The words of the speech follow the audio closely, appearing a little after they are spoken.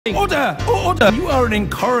Order! Order! You are an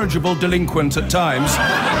incorrigible delinquent at times.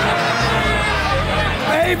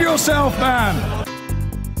 Behave yourself, man!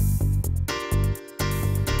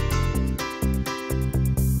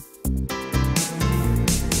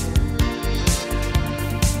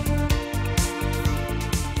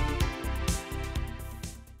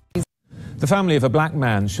 The family of a black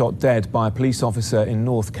man shot dead by a police officer in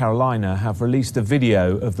North Carolina have released a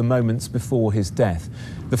video of the moments before his death.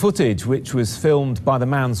 The footage, which was filmed by the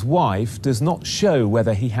man's wife, does not show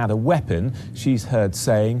whether he had a weapon. She's heard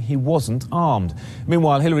saying he wasn't armed.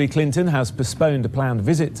 Meanwhile, Hillary Clinton has postponed a planned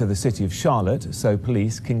visit to the city of Charlotte so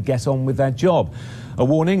police can get on with their job. A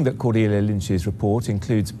warning that Cordelia Lynch's report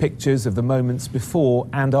includes pictures of the moments before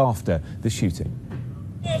and after the shooting.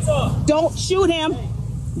 Don't shoot him.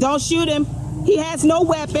 Don't shoot him. He has no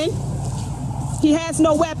weapon. He has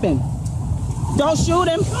no weapon. Don't shoot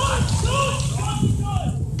him.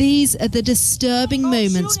 These are the disturbing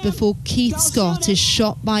moments before Keith Scott is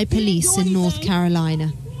shot by police in North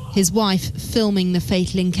Carolina. His wife filming the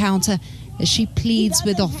fatal encounter as she pleads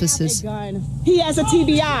with officers. He has a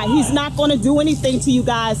TBI. He's not going to do anything to you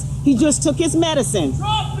guys. He just took his medicine.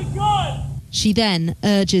 She then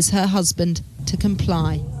urges her husband to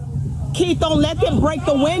comply. Keith, don't let them break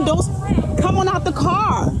the windows. Come on out the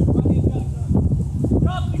car.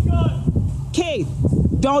 Keith,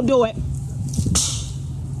 don't do it.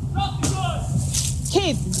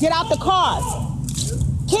 Keith, get out the car.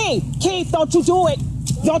 Keith, don't you do it.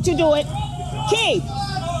 Don't you do it. Keith,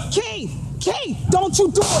 don't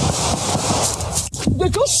you do it.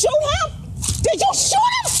 Did you shoot him? Did you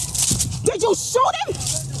shoot him? Did you shoot him?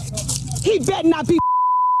 He better not be.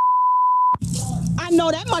 I know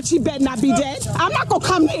that much, he better not be dead. I'm not gonna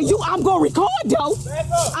come near you, I'm gonna record though.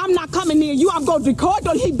 I'm not coming near you, I'm gonna record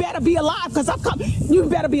though. He better be alive, because I'm coming. You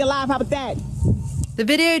better be alive, how about that? The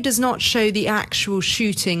video does not show the actual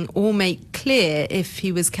shooting or make clear if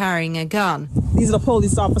he was carrying a gun. These are the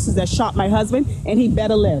police officers that shot my husband, and he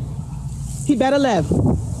better live. He better live,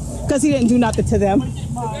 because he didn't do nothing to them.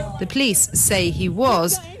 The police say he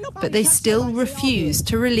was, but they still refuse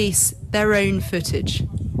to release their own footage.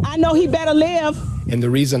 I know he better live. And the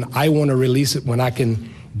reason I want to release it when I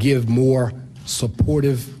can give more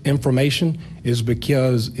supportive information is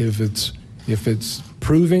because if it's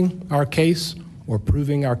proving our case or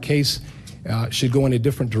proving our case should go in a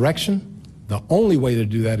different direction, the only way to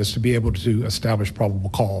do that is to be able to establish probable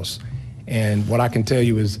cause. And what I can tell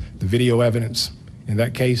you is the video evidence in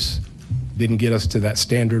that case didn't get us to that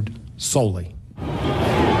standard solely.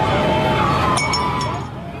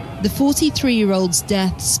 The 43-year-old's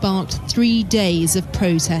death sparked 3 days of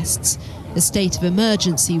protests. A state of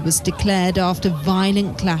emergency was declared after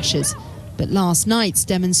violent clashes. But last night's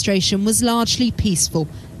demonstration was largely peaceful,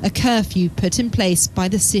 a curfew put in place by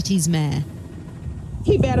the city's mayor.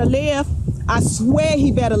 He better live. I swear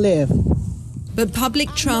he better live. But public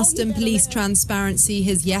trust and police transparency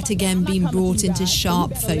has yet again been brought into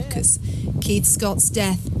sharp focus. Keith Scott's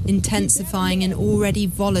death intensifying an already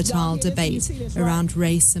volatile debate around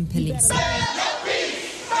race and police.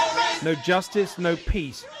 No justice, no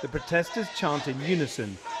peace, the protesters chant in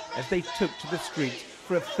unison as they took to the streets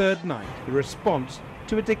for a third night in response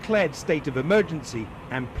to a declared state of emergency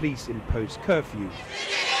and police-imposed curfew.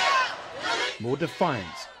 More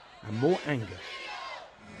defiance and more anger.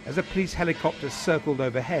 As a police helicopter circled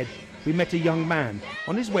overhead, we met a young man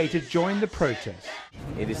on his way to join the protest.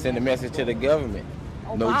 It is send a message to the government.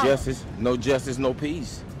 No justice, no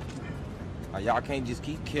peace. Y'all can't just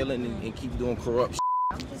keep killing and keep doing corrupt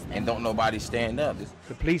and don't nobody stand up.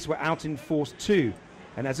 The police were out in force too,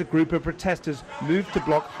 and as a group of protesters moved to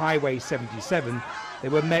block Highway 77, they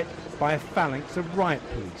were met by a phalanx of riot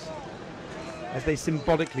police. As they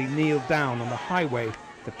symbolically kneeled down on the highway,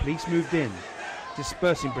 the police moved in,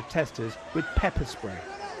 dispersing protesters with pepper spray.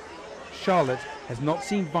 Charlotte has not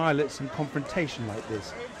seen violence and confrontation like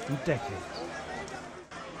this in decades.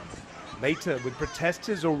 Later, with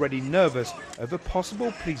protesters already nervous over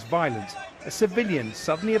possible police violence, a civilian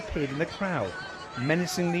suddenly appeared in the crowd,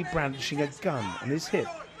 menacingly brandishing a gun on his hip.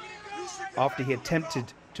 After he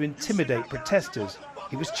attempted to intimidate protesters,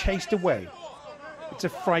 he was chased away. It's a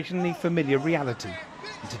frighteningly familiar reality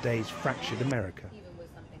in today's fractured America.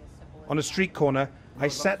 On a street corner, I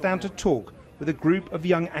sat down to talk with a group of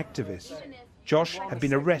young activists. Josh had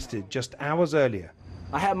been arrested just hours earlier.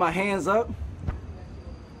 I had my hands up,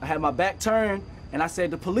 I had my back turned, and I said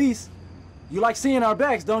to police, "You like seeing our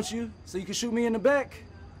backs, don't you? So you can shoot me in the back."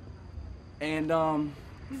 And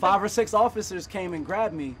 5 or 6 officers came and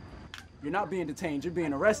grabbed me. "You're not being detained, you're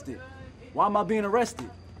being arrested." "Why am I being arrested?"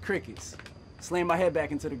 Crickets. Slammed my head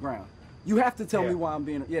back into the ground. "You have to tell me why I'm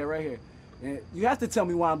being, right here. And you have to tell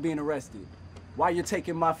me why I'm being arrested. Why you're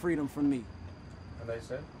taking my freedom from me. And they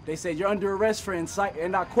said? They said you're under arrest for inciting,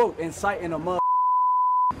 and I quote, inciting a mother.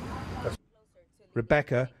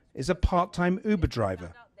 Rebecca is a part-time Uber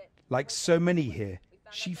driver. Like so many here,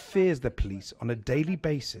 she fears the police on a daily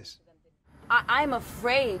basis. I'm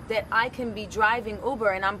afraid that I can be driving Uber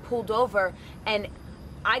and I'm pulled over and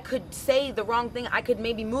I could say the wrong thing, I could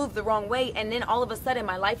maybe move the wrong way, and then all of a sudden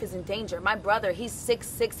my life is in danger. My brother, he's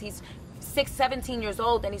 6'6", he's 17 years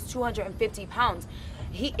old, and he's 250 pounds.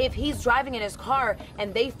 If he's driving in his car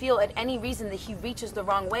and they feel at any reason that he reaches the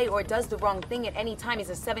wrong way or does the wrong thing at any time, he's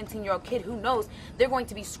a 17-year-old kid, who knows, they're going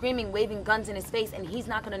to be screaming, waving guns in his face, and he's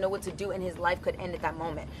not going to know what to do, and his life could end at that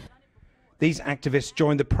moment. These activists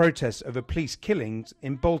joined the protests over police killings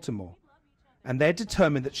in Baltimore, and they're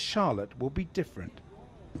determined that Charlotte will be different.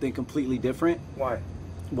 Something completely different. Why?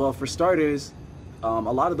 Well, for starters, a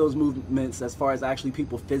lot of those movements, as far as actually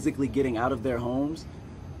people physically getting out of their homes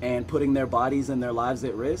and putting their bodies and their lives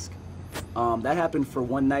at risk, that happened for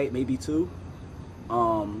one night, maybe two.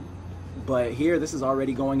 But here, this is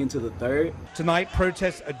already going into the third. Tonight,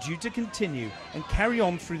 protests are due to continue and carry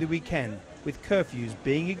on through the weekend, with curfews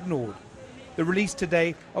being ignored. The release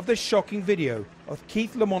today of the shocking video of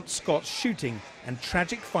Keith Lamont Scott's shooting and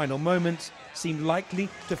tragic final moments seem likely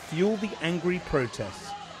to fuel the angry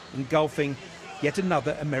protests, engulfing yet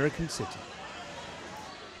another American city.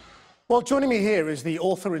 Well, joining me here is the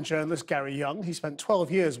author and journalist Gary Younge. He spent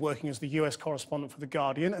 12 years working as the US correspondent for The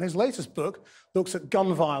Guardian, and his latest book looks at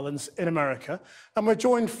gun violence in America. And we're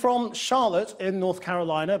joined from Charlotte in North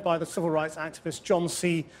Carolina by the civil rights activist John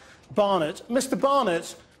C. Barnett. Mr.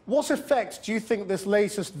 Barnett, what effect do you think this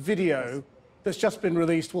latest video that's just been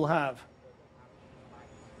released will have?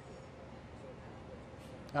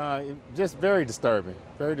 Just very disturbing,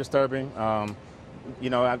 very disturbing. You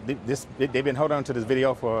know, they've been holding on to this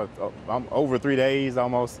video for over 3 days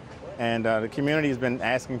almost, and the community has been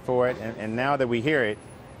asking for it, and now that we hear it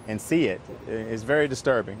and see it, it's very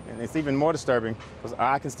disturbing. And it's even more disturbing because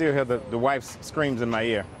I can still hear the wife's screams in my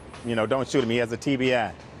ear. You know, don't shoot him, he has a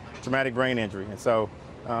TBI, traumatic brain injury. And so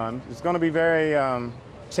it's going to be very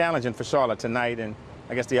challenging for Charlotte tonight and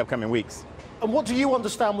I guess the upcoming weeks. And what do you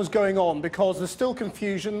understand was going on? Because there's still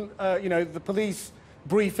confusion. You know, the police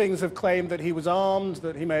briefings have claimed that he was armed,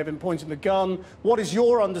 that he may have been pointing the gun. What is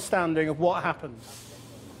your understanding of what happened?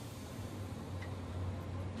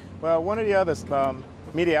 Well, one of the other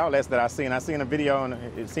media outlets that I've seen a video, and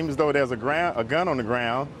it seems as though there's a gun on the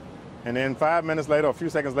ground, and then 5 minutes later, or a few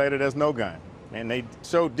seconds later, there's no gun. And they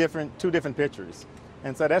show two different pictures.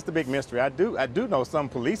 And so that's the big mystery. I do know some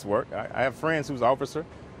police work. I have friends who's officer.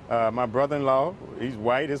 My brother-in-law, he's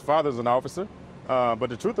white, his father's an officer. But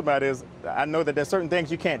the truth about it is, I know that there's certain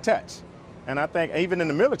things you can't touch. And I think even in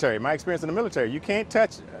the military, my experience in the military, you can't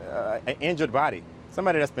touch an injured body,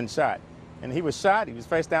 somebody that's been shot. And he was shot, he was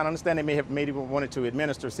face down. I understand they may have maybe wanted to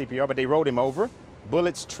administer CPR, but they rolled him over.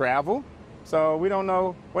 Bullets travel. So we don't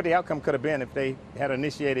know what the outcome could have been if they had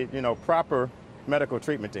initiated, you know, proper medical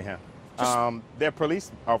treatment to him. They're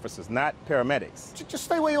police officers, not paramedics. Just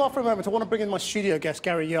stay where you are for a moment. I want to bring in my studio guest,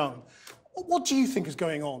 Gary Younge. What do you think is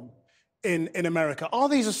going on in America? Are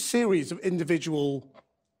these a series of individual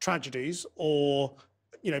tragedies or,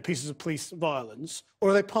 you know, pieces of police violence, or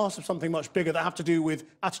are they part of something much bigger that have to do with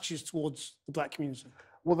attitudes towards the black community?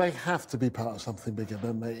 Well, they have to be part of something bigger,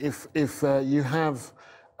 don't they? If you have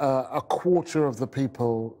a quarter of the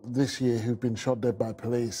people this year who've been shot dead by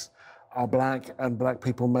police are black, and black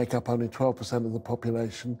people make up only 12% of the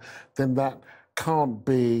population, then that can't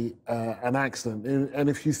be an accident. And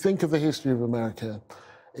if you think of the history of America,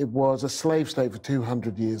 it was a slave state for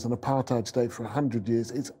 200 years, an apartheid state for 100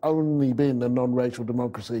 years. It's only been a non-racial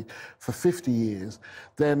democracy for 50 years.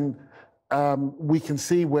 Then we can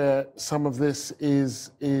see where some of this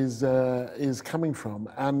is coming from.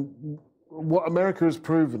 And what America has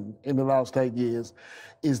proven in the last 8 years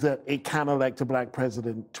is that it can elect a black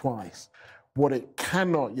president twice. What it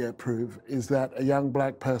cannot yet prove is that a young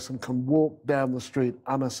black person can walk down the street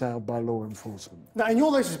unassailed by law enforcement. Now, in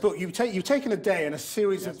your latest book, you've taken a day and a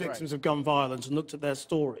series of victims of gun violence and looked at their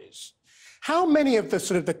stories. How many of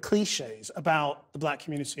the cliches about the black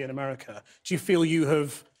community in America do you feel you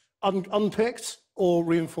have unpicked or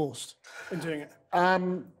reinforced in doing it?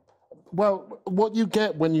 Well, what you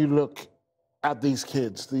get when you look at these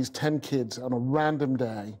kids, these 10 kids on a random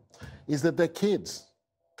day, is that they're kids.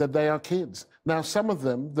 That they are kids. Now, some of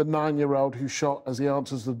them, the 9-year-old who shot as he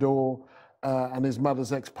answers the door and his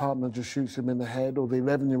mother's ex-partner just shoots him in the head, or the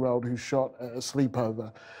 11-year-old who shot at a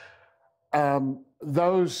sleepover,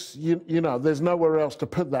 those, you know, there's nowhere else to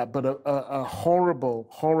put that but a horrible,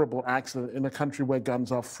 horrible accident in a country where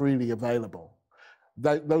guns are freely available.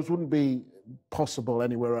 Those wouldn't be possible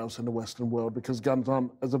anywhere else in the Western world because guns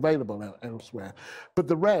aren't as available elsewhere. But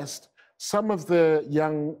the rest, some of the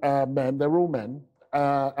young men, they're all men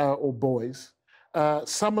or boys,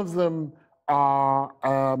 some of them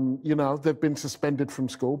are, you know, they've been suspended from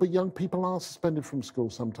school, but young people are suspended from school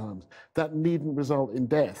sometimes. That needn't result in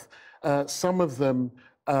death. Some of them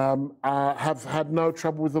have had no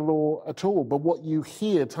trouble with the law at all. But what you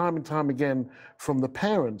hear time and time again from the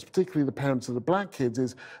parents, particularly the parents of the black kids,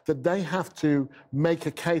 is that they have to make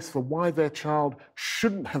a case for why their child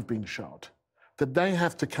shouldn't have been shot. That they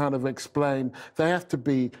have to kind of explain, they have to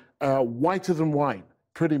be whiter than white,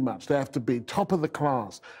 pretty much. They have to be top of the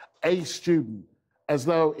class, A student, as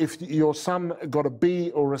though if your son got a B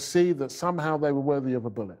or a C, that somehow they were worthy of a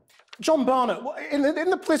bullet. John Barnett, in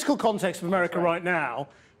the political context of America right now,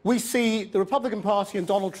 we see the Republican Party and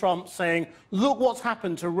Donald Trump saying, look what's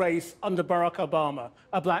happened to race under Barack Obama,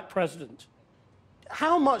 a black president.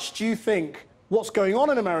 How much do you think what's going on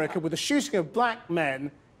in America with the shooting of black men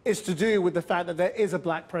is to do with the fact that there is a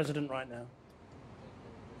black president right now?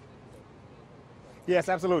 Yes,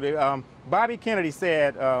 absolutely. Bobby Kennedy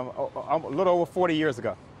said a little over 40 years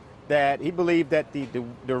ago that he believed that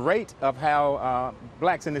the rate of how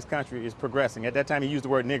blacks in this country is progressing, at that time he used the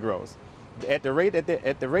word Negroes, at the rate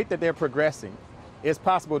that they're progressing, it's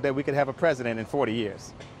possible that we could have a president in 40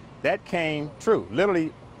 years. That came true.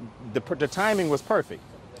 Literally, the timing was perfect.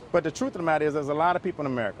 But the truth of the matter is there's a lot of people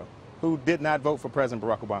in America who did not vote for President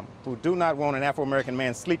Barack Obama, who do not want an Afro-American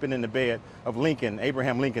man sleeping in the bed of Lincoln,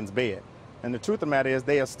 Abraham Lincoln's bed. And the truth of the matter is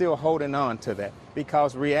they are still holding on to that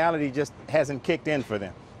because reality just hasn't kicked in for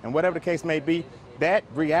them. And whatever the case may be, that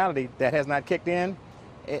reality that has not kicked in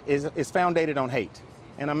is founded on hate.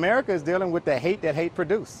 And America is dealing with the hate that hate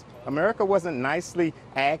produced. America wasn't nicely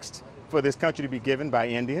asked for this country to be given by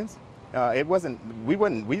Indians. We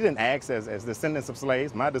didn't ask as descendants of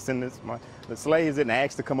slaves. My descendants, the slaves didn't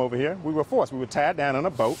ask to come over here. We were forced. We were tied down on a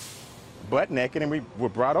boat, butt naked, and we were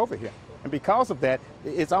brought over here. And because of that,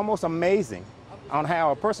 it's almost amazing on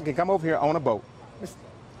how a person can come over here on a boat,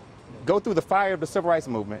 go through the fire of the Civil Rights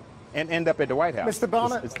Movement, and end up at the White House. Mr.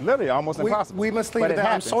 Barnett, it's literally almost impossible. We must leave it there.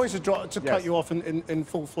 I'm sorry to yes. cut you off in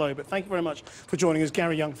full flow, but thank you very much for joining us.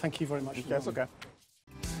 Gary Young, thank you very much. That's okay.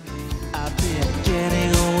 I've been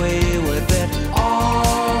getting away with it all.